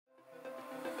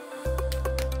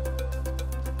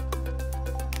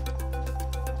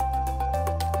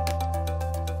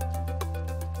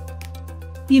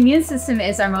The immune system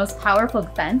is our most powerful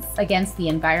defense against the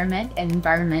environment and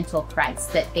environmental threats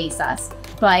that face us.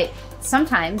 But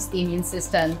sometimes the immune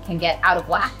system can get out of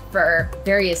whack for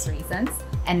various reasons,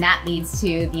 and that leads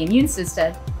to the immune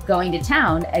system going to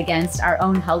town against our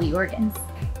own healthy organs.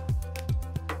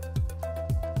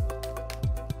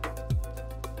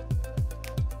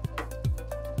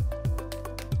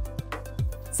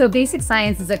 So basic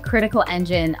science is a critical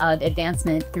engine of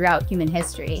advancement throughout human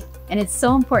history. And it's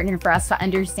so important for us to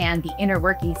understand the inner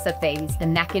workings of things, the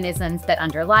mechanisms that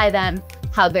underlie them,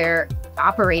 how they're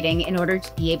operating in order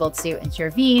to be able to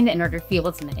intervene, in order to be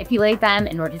able to manipulate them,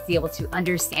 in order to be able to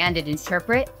understand and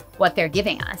interpret what they're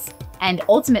giving us. And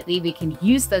ultimately, we can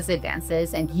use those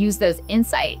advances and use those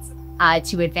insights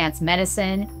to advance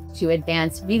medicine, to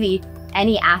advance really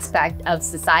any aspect of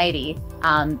society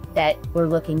that we're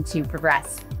looking to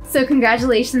progress. So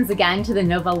congratulations again to the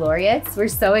Nobel laureates. We're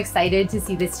so excited to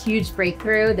see this huge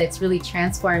breakthrough that's really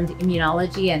transformed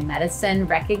immunology and medicine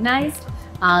recognized.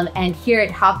 And here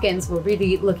at Hopkins, we're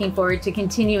really looking forward to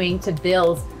continuing to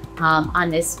build on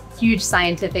this huge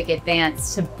scientific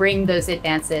advance to bring those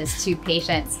advances to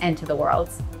patients and to the world.